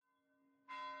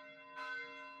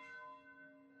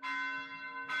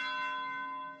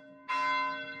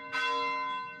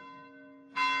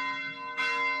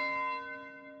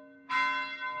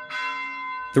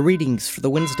The readings for the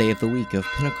Wednesday of the week of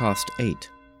Pentecost 8,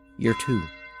 Year 2.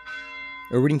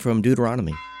 A reading from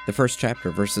Deuteronomy, the first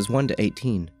chapter, verses 1 to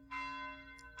 18.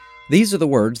 These are the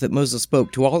words that Moses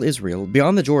spoke to all Israel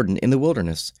beyond the Jordan in the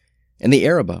wilderness, in the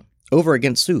Arabah, over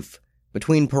against Suf,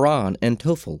 between Paran and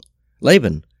Tophel,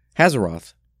 Laban,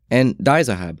 Hazeroth, and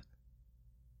Dizahab.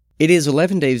 It is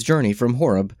 11 days' journey from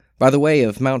Horeb by the way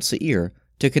of Mount Seir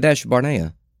to Kadesh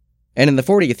Barnea. And in the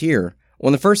 40th year,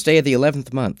 on the first day of the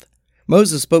 11th month,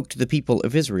 Moses spoke to the people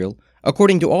of Israel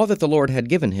according to all that the Lord had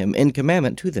given him in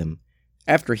commandment to them,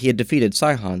 after he had defeated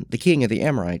Sihon, the king of the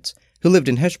Amorites, who lived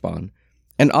in Heshbon,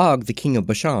 and Og, the king of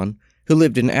Bashan, who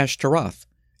lived in Ashtaroth,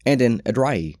 and in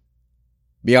Edrei.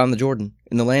 Beyond the Jordan,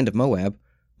 in the land of Moab,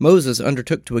 Moses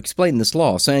undertook to explain this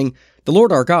law, saying, "The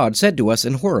Lord our God said to us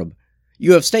in Horeb,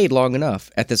 You have stayed long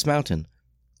enough at this mountain.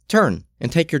 Turn and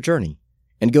take your journey,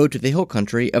 and go to the hill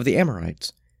country of the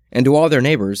Amorites, and to all their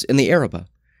neighbors in the Arabah,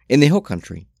 in the hill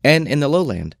country, and in the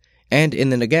lowland, and in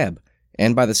the Negeb,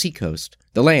 and by the seacoast,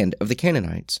 the land of the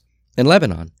Canaanites, in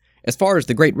Lebanon, as far as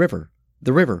the great river,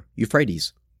 the river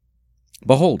Euphrates.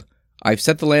 Behold, I have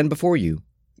set the land before you.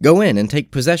 Go in and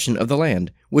take possession of the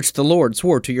land which the Lord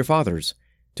swore to your fathers,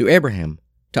 to Abraham,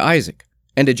 to Isaac,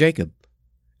 and to Jacob,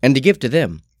 and to give to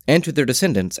them, and to their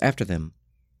descendants after them.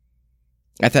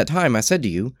 At that time I said to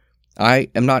you, I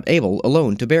am not able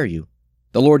alone to bear you.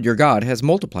 The Lord your God has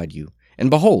multiplied you, and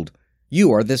behold,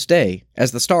 you are this day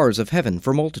as the stars of heaven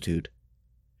for multitude.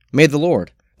 May the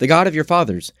Lord, the God of your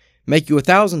fathers, make you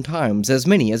 1,000 times as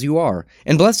many as you are,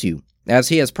 and bless you, as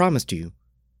he has promised you.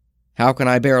 How can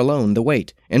I bear alone the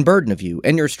weight and burden of you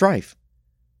and your strife?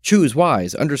 Choose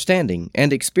wise, understanding,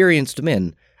 and experienced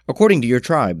men, according to your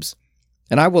tribes,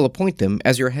 and I will appoint them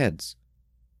as your heads.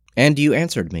 And you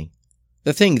answered me,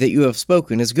 The thing that you have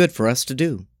spoken is good for us to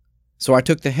do. So I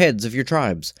took the heads of your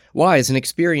tribes, wise and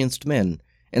experienced men,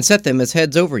 and set them as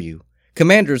heads over you,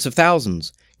 commanders of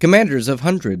thousands, commanders of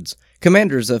hundreds,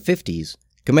 commanders of 50s,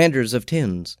 commanders of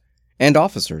 10s, and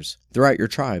officers throughout your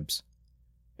tribes.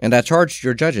 And I charged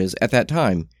your judges at that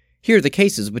time, Hear the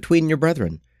cases between your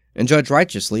brethren, and judge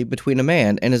righteously between a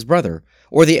man and his brother,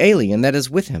 or the alien that is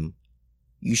with him.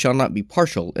 You shall not be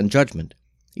partial in judgment.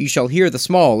 You shall hear the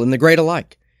small and the great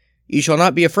alike. You shall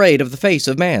not be afraid of the face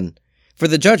of man, for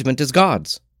the judgment is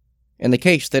God's. And the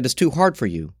case that is too hard for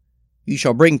you, you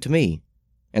shall bring to me,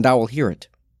 and I will hear it.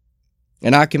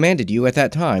 And I commanded you at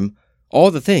that time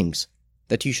all the things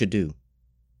that you should do."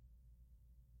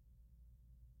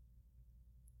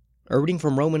 A reading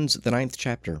from Romans, the 9th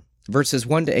chapter, verses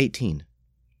 1 to 18.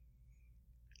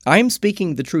 I am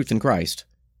speaking the truth in Christ.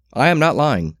 I am not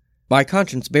lying. My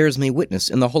conscience bears me witness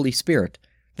in the Holy Spirit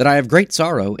that I have great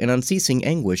sorrow and unceasing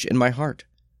anguish in my heart.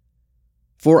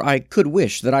 For I could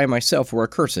wish that I myself were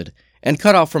accursed, and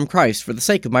cut off from Christ for the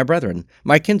sake of my brethren,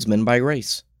 my kinsmen by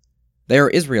race. They are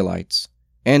Israelites,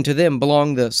 and to them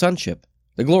belong the sonship,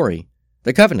 the glory,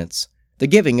 the covenants, the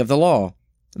giving of the law,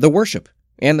 the worship,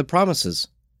 and the promises.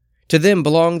 To them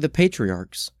belong the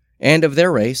patriarchs, and of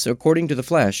their race, according to the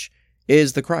flesh,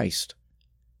 is the Christ.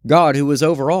 God, who is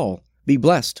over all, be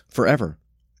blessed forever.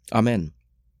 Amen.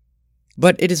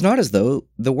 But it is not as though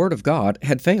the word of God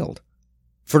had failed.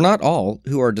 For not all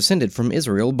who are descended from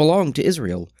Israel belong to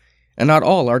Israel, and not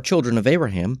all are children of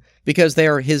Abraham, because they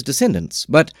are his descendants,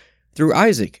 but through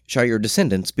Isaac shall your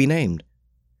descendants be named.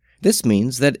 This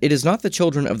means that it is not the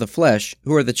children of the flesh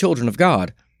who are the children of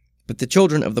God, but the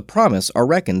children of the promise are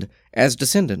reckoned as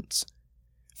descendants.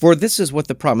 For this is what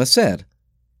the promise said,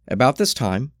 About this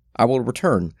time I will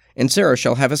return, and Sarah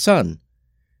shall have a son.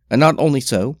 And not only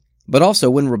so, but also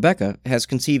when Rebekah has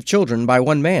conceived children by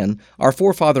one man, our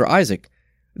forefather Isaac,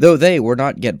 though they were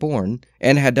not yet born,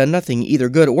 and had done nothing either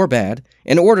good or bad,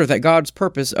 in order that God's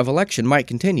purpose of election might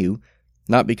continue,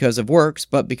 not because of works,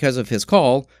 but because of his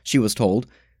call, she was told,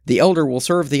 the elder will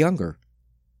serve the younger.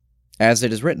 As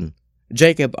it is written,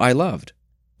 Jacob I loved,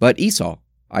 but Esau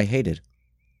I hated.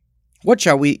 What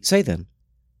shall we say then?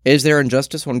 Is there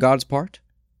injustice on God's part?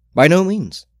 By no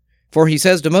means. For he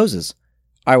says to Moses,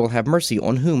 I will have mercy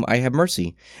on whom I have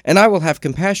mercy, and I will have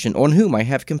compassion on whom I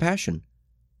have compassion.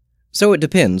 So it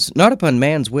depends not upon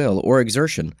man's will or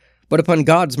exertion, but upon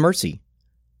God's mercy.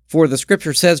 For the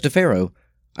Scripture says to Pharaoh,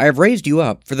 I have raised you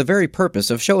up for the very purpose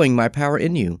of showing my power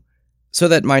in you, so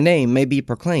that my name may be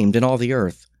proclaimed in all the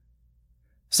earth.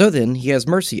 So then he has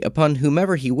mercy upon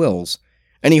whomever he wills,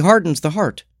 and he hardens the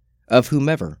heart of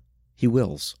whomever he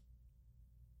wills.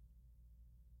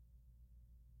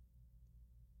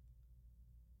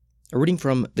 A reading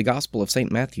from the Gospel of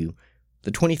St. Matthew,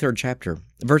 the 23rd chapter,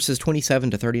 verses 27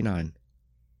 to 39.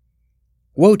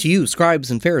 Woe to you,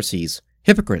 scribes and Pharisees,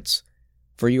 hypocrites!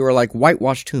 For you are like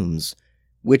whitewashed tombs,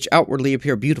 which outwardly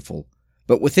appear beautiful,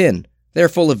 but within they are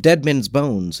full of dead men's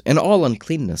bones and all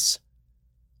uncleanness.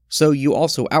 So you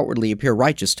also outwardly appear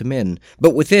righteous to men,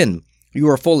 but within you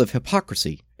are full of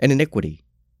hypocrisy and iniquity.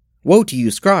 Woe to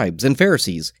you, scribes and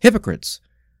Pharisees, hypocrites!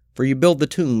 For you build the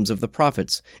tombs of the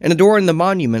prophets and adorn the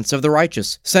monuments of the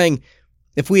righteous, saying,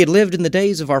 If we had lived in the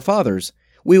days of our fathers,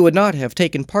 we would not have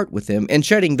taken part with them in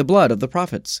shedding the blood of the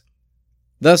prophets.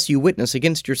 Thus you witness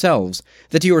against yourselves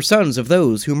that you are sons of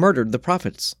those who murdered the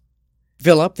prophets.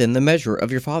 Fill up then the measure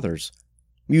of your fathers.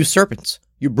 You serpents,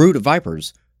 you brood of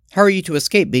vipers, how are you to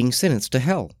escape being sentenced to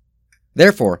hell?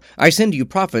 Therefore I send you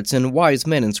prophets and wise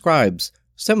men and scribes,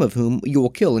 some of whom you will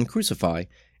kill and crucify,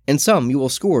 and some you will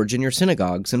scourge in your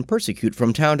synagogues and persecute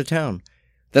from town to town,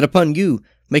 that upon you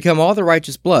may come all the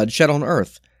righteous blood shed on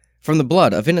earth, from the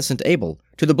blood of innocent Abel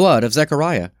to the blood of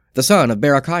Zechariah, the son of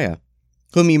Berechiah,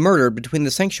 whom you murdered between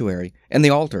the sanctuary and the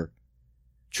altar.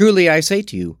 Truly I say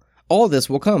to you, all this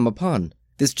will come upon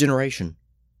this generation.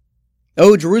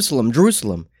 O Jerusalem,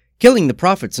 Jerusalem, killing the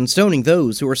prophets and stoning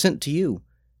those who are sent to you!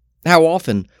 How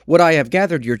often would I have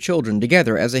gathered your children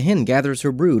together as a hen gathers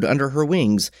her brood under her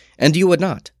wings, and you would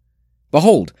not?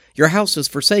 Behold, your house is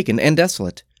forsaken and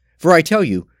desolate. For I tell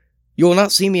you, you will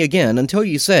not see me again until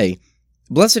you say,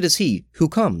 Blessed is he who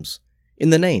comes in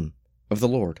the name of the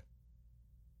Lord.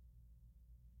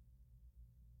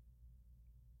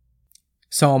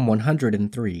 Psalm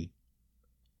 103.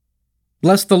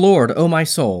 Bless the Lord, O my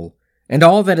soul, and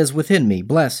all that is within me,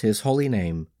 bless his holy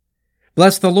name.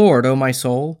 Bless the Lord, O my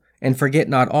soul, and forget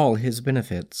not all his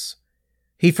benefits.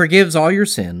 He forgives all your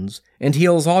sins, and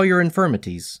heals all your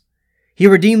infirmities. He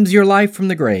redeems your life from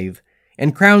the grave,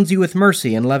 and crowns you with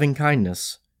mercy and loving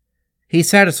kindness. He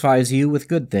satisfies you with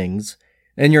good things,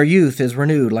 and your youth is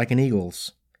renewed like an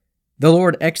eagle's. The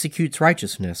Lord executes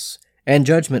righteousness, and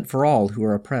judgment for all who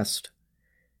are oppressed.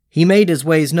 He made his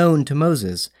ways known to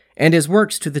Moses, and his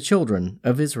works to the children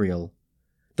of Israel.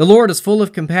 The Lord is full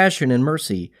of compassion and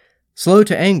mercy, slow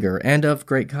to anger, and of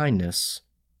great kindness.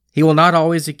 He will not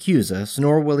always accuse us,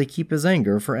 nor will he keep his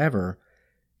anger forever.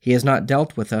 He has not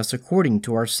dealt with us according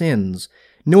to our sins,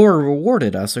 nor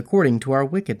rewarded us according to our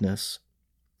wickedness.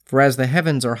 For as the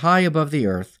heavens are high above the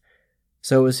earth,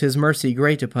 so is his mercy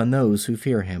great upon those who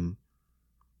fear him.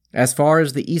 As far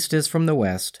as the east is from the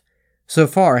west, so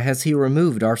far has he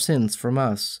removed our sins from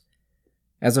us.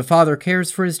 As a father cares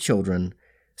for his children,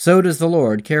 so does the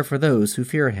Lord care for those who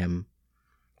fear him.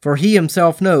 For he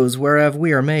himself knows whereof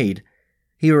we are made.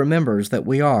 He remembers that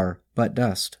we are but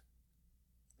dust.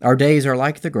 Our days are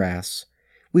like the grass.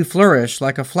 We flourish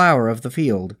like a flower of the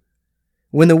field.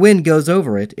 When the wind goes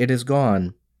over it, it is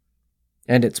gone,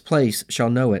 and its place shall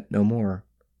know it no more.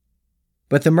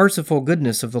 But the merciful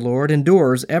goodness of the Lord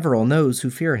endures ever on those who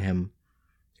fear him,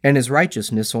 and his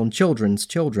righteousness on children's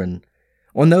children,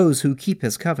 on those who keep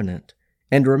his covenant,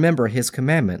 and remember his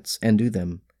commandments and do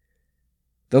them.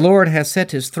 The Lord has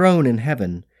set his throne in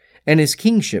heaven, and his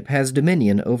kingship has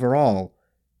dominion over all.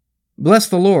 Bless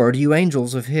the Lord, you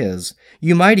angels of his,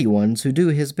 you mighty ones who do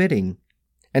his bidding,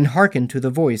 and hearken to the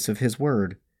voice of his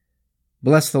word.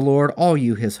 Bless the Lord, all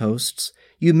you his hosts,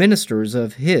 you ministers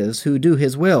of his who do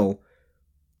his will.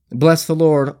 Bless the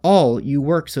Lord, all you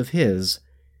works of his,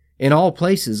 in all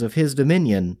places of his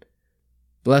dominion.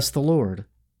 Bless the Lord,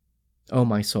 O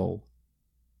my soul.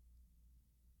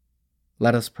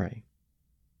 Let us pray.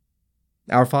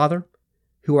 Our Father,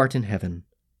 who art in heaven,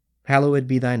 hallowed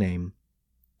be thy name.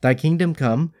 Thy kingdom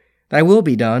come, thy will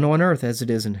be done on earth as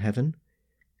it is in heaven.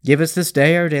 Give us this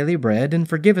day our daily bread, and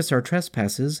forgive us our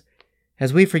trespasses,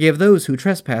 as we forgive those who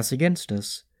trespass against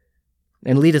us.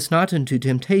 And lead us not into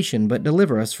temptation, but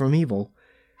deliver us from evil.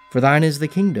 For thine is the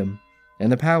kingdom,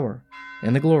 and the power,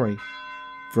 and the glory,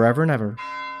 forever and ever.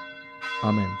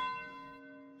 Amen.